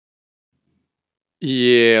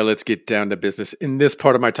Yeah, let's get down to business. In this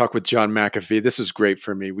part of my talk with John McAfee, this is great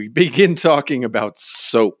for me. We begin talking about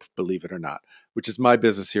soap, believe it or not, which is my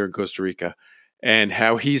business here in Costa Rica, and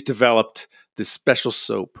how he's developed this special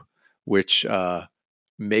soap which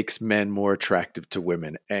makes men more attractive to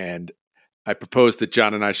women. And I propose that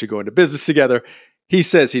John and I should go into business together. He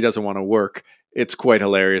says he doesn't want to work. It's quite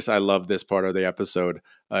hilarious. I love this part of the episode.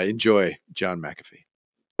 Enjoy, John McAfee.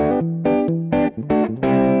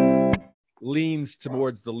 Leans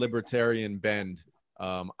towards the libertarian bend.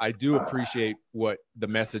 I do appreciate what the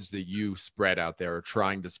message that you spread out there or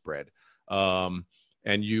trying to spread.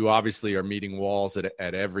 And you obviously are meeting walls at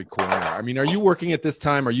every corner. I mean, are you working at this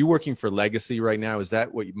time? Are you working for Legacy right now? Is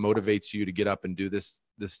that what motivates you to get up and do this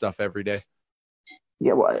stuff every day?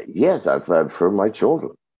 Yeah, well, yes, I've for my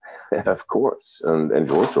children, of course, and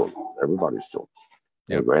your children, everybody's children,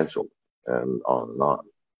 and grandchildren, and on and on.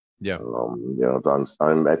 Yeah.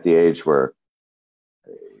 I'm at the age where,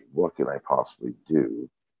 what can I possibly do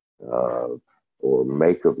or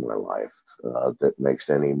make of my life that makes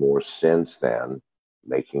any more sense than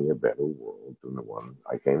making a better world than the one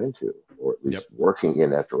I came into, or at least working in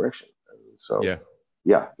that direction. And so,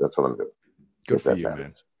 yeah, that's what I'm doing. Good for you,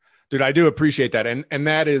 man. Dude, I do appreciate that. And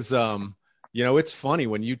that is, it's funny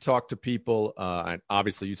when you talk to people, and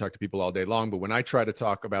obviously you talk to people all day long, but when I try to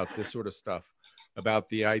talk about this sort of stuff, about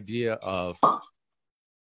the idea of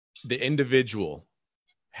the individual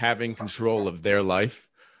having control of their life,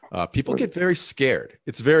 people get very scared.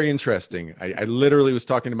 It's very interesting. I literally was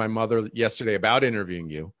talking to my mother yesterday about interviewing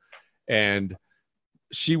you, and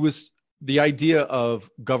the idea of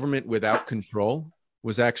government without control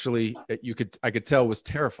was actually, I could tell, was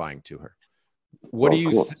terrifying to her. What do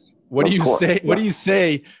you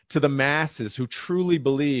say to the masses who truly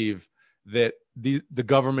believe that the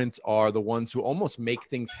governments are the ones who almost make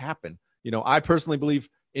things happen? I personally believe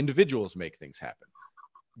individuals make things happen.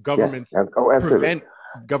 Governments prevent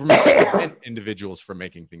individuals from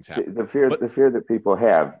making things happen. The fear that people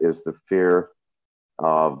have is the fear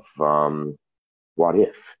of what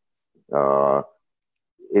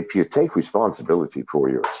if you take responsibility for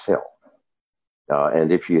yourself,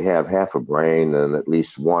 and if you have half a brain and at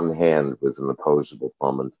least one hand with an opposable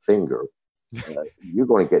thumb and finger, you're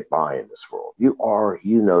going to get by in this world.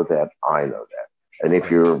 You know that, I know that. And if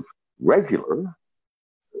you're regular,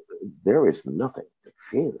 there is nothing to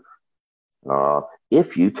fear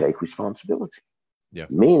if you take responsibility. Yeah.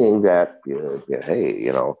 Meaning that, hey,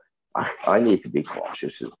 I need to be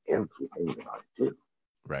cautious in everything that I do.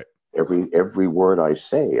 Right. Every word I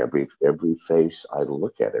say, every face I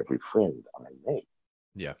look at, every friend I make.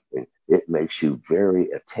 Yeah. It makes you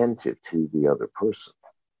very attentive to the other person,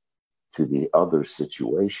 to the other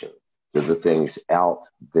situation, to the things out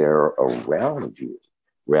there around you,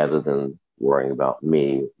 rather than worrying about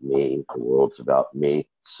me, the world's about me.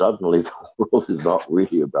 Suddenly the world is not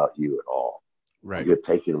really about you at all. Right. You're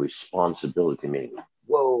taking responsibility, meaning,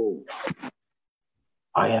 whoa,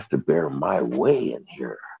 I have to bear my way in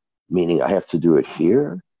here. Meaning I have to do it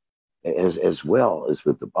here as well as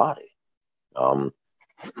with the body.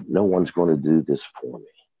 No one's going to do this for me.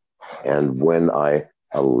 And when I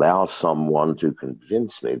allow someone to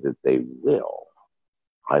convince me that they will,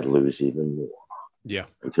 I lose even more. Yeah.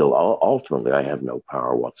 Until ultimately I have no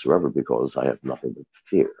power whatsoever because I have nothing but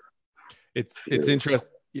fear. It's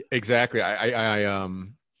interesting. Exactly. I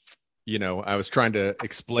was trying to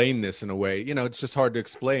explain this in a way, it's just hard to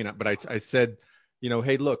explain, but I said,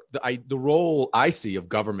 hey, look, the role I see of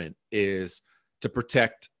government is to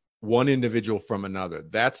protect one individual from another.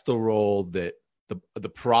 That's the role that the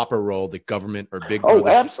proper role that government or big brother,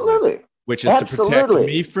 absolutely, which is to protect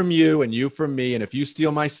me from you and you from me. And if you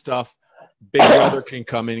steal my stuff, big brother can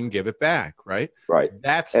come in and give it back. Right.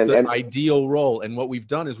 That's the ideal role. And what we've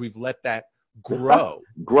done is we've let that grow.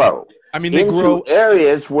 I mean, they grow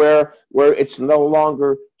areas where it's no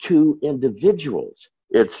longer two individuals.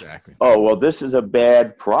 It's this is a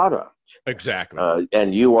bad product. Exactly.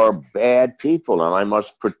 And you are bad people, and I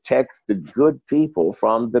must protect the good people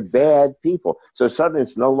from the bad people. So suddenly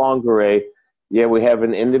it's no longer we have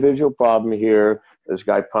an individual problem here. This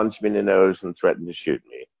guy punched me in the nose and threatened to shoot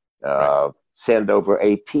me. Send over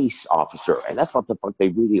a peace officer. And that's what the fuck they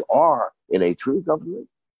really are in a true government.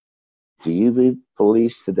 Do you view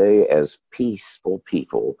police today as peaceful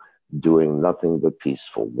people doing nothing but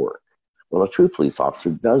peaceful work? Well, a true police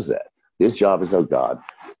officer does that. His job is, oh God,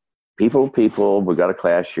 people, we got a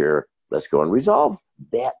clash here. Let's go and resolve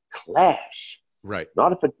that clash. Right.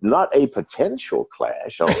 Not a potential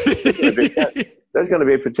clash. There's going to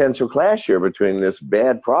be a potential clash here between this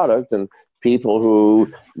bad product and people who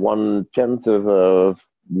 1/10 of a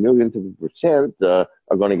millionth of a percent are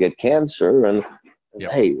going to get cancer, and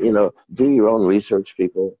Yep. Hey, do your own research,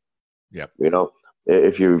 people. Yep.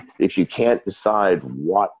 If you can't decide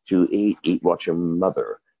what to eat, eat what your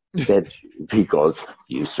mother fed you, because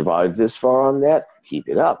you survived this far on that, keep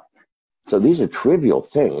it up. So these are trivial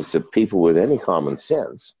things that people with any common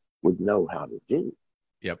sense would know how to do.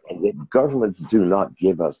 Yep. And yet governments do not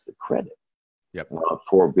give us the credit Yep.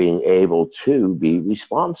 for being able to be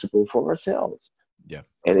responsible for ourselves. Yeah.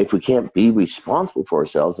 And if we can't be responsible for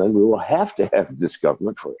ourselves, then we will have to have this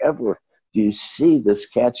government forever. Do you see this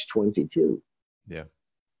catch-22? Yeah.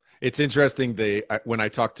 It's interesting. When I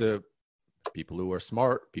talk to people who are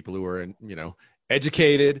smart, people who are,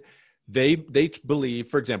 educated, they believe,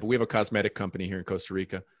 for example, we have a cosmetic company here in Costa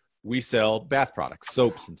Rica. We sell bath products,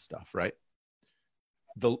 soaps and stuff, right?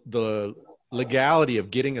 The legality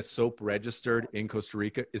of getting a soap registered in Costa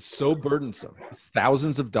Rica is so burdensome. It's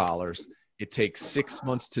thousands of dollars. It takes 6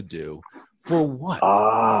 months to do. For what?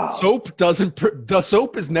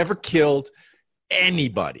 Soap has never killed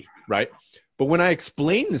anybody, right? But when I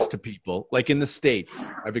explain this to people, like in the States,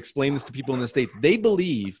 I've explained this to people in the States, they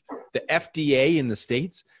believe the FDA in the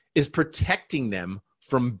States is protecting them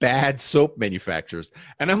from bad soap manufacturers.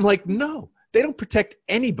 And I'm like, no, they don't protect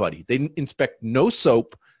anybody. They inspect no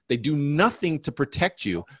soap. They do nothing to protect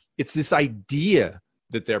you. It's this idea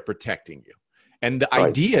that they're protecting you. And the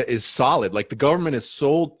idea is solid. Like the government has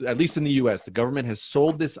sold, at least in the US, the government has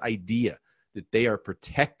sold this idea that they are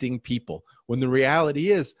protecting people, when the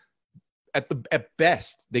reality is, at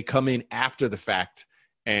best, they come in after the fact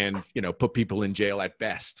and, put people in jail at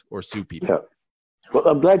best or sue people. Yeah. Well,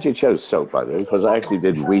 I'm glad you chose soap, by the way, because I actually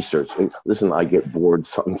did research. Listen, I get bored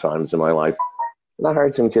sometimes in my life. And I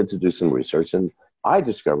hired some kids to do some research, and I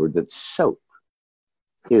discovered that soap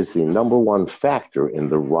is the number one factor in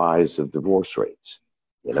the rise of divorce rates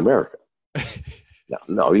in America.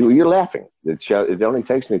 No, you're laughing. It only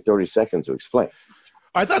takes me 30 seconds to explain.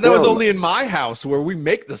 I thought that was only in my house where we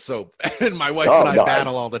make the soap, and my wife and I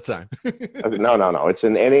battle all the time. No. It's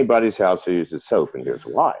in anybody's house who uses soap, and here's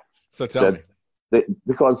why. So tell me.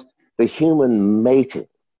 Because the human mating,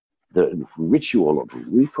 the ritual of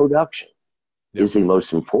reproduction, is the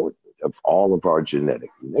most important of all of our genetic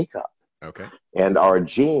makeup. Okay. And our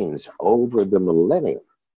genes over the millennium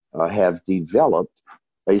have developed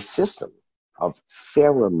a system of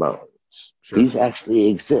pheromones. Sure. These actually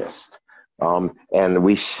exist. And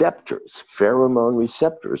receptors, pheromone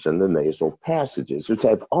receptors in the nasal passages, which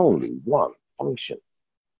have only one function: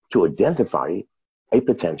 to identify a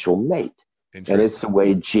potential mate. And it's the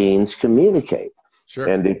way genes communicate. Sure.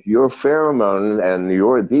 And if your pheromone and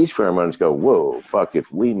these pheromones go, whoa, fuck,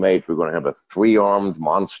 if we mate, we're going to have a 3-armed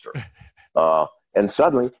monster. And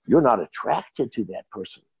suddenly you're not attracted to that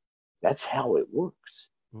person. That's how it works.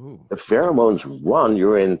 Ooh. The pheromones run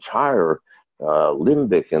your entire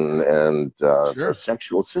limbic and sure.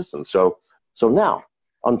 sexual system. So now,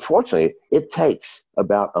 unfortunately, it takes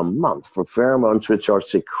about a month for pheromones which are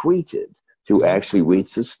secreted to actually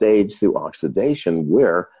reach the stage through oxidation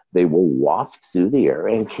where they will waft through the air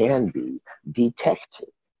and can be detected.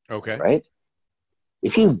 Okay. Right?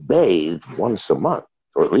 If you bathe once a month,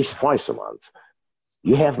 or at least twice a month,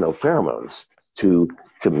 you have no pheromones to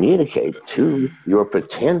communicate to your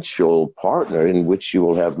potential partner in which you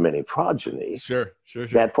will have many progeny. Sure.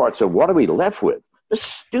 That part. So what are we left with? The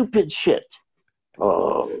stupid shit.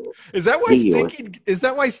 Oh, is that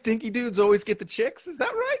why stinky dudes always get the chicks? Is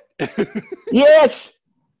that right?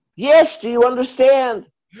 Yes. Do you understand?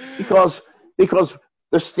 Because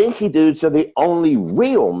the stinky dudes are the only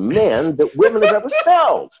real men that women have ever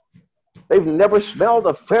smelled. They've never smelled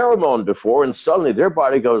a pheromone before, and suddenly their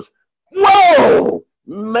body goes, whoa,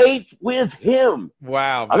 mate with him.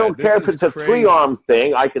 Wow. Man, I don't care if it's a 3-arm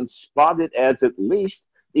thing. I can spot it as at least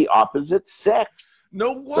the opposite sex.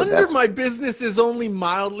 No wonder my business is only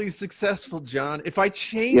mildly successful, John. If I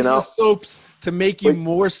change the soaps to make you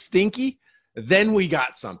more stinky, then we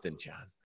got something, John.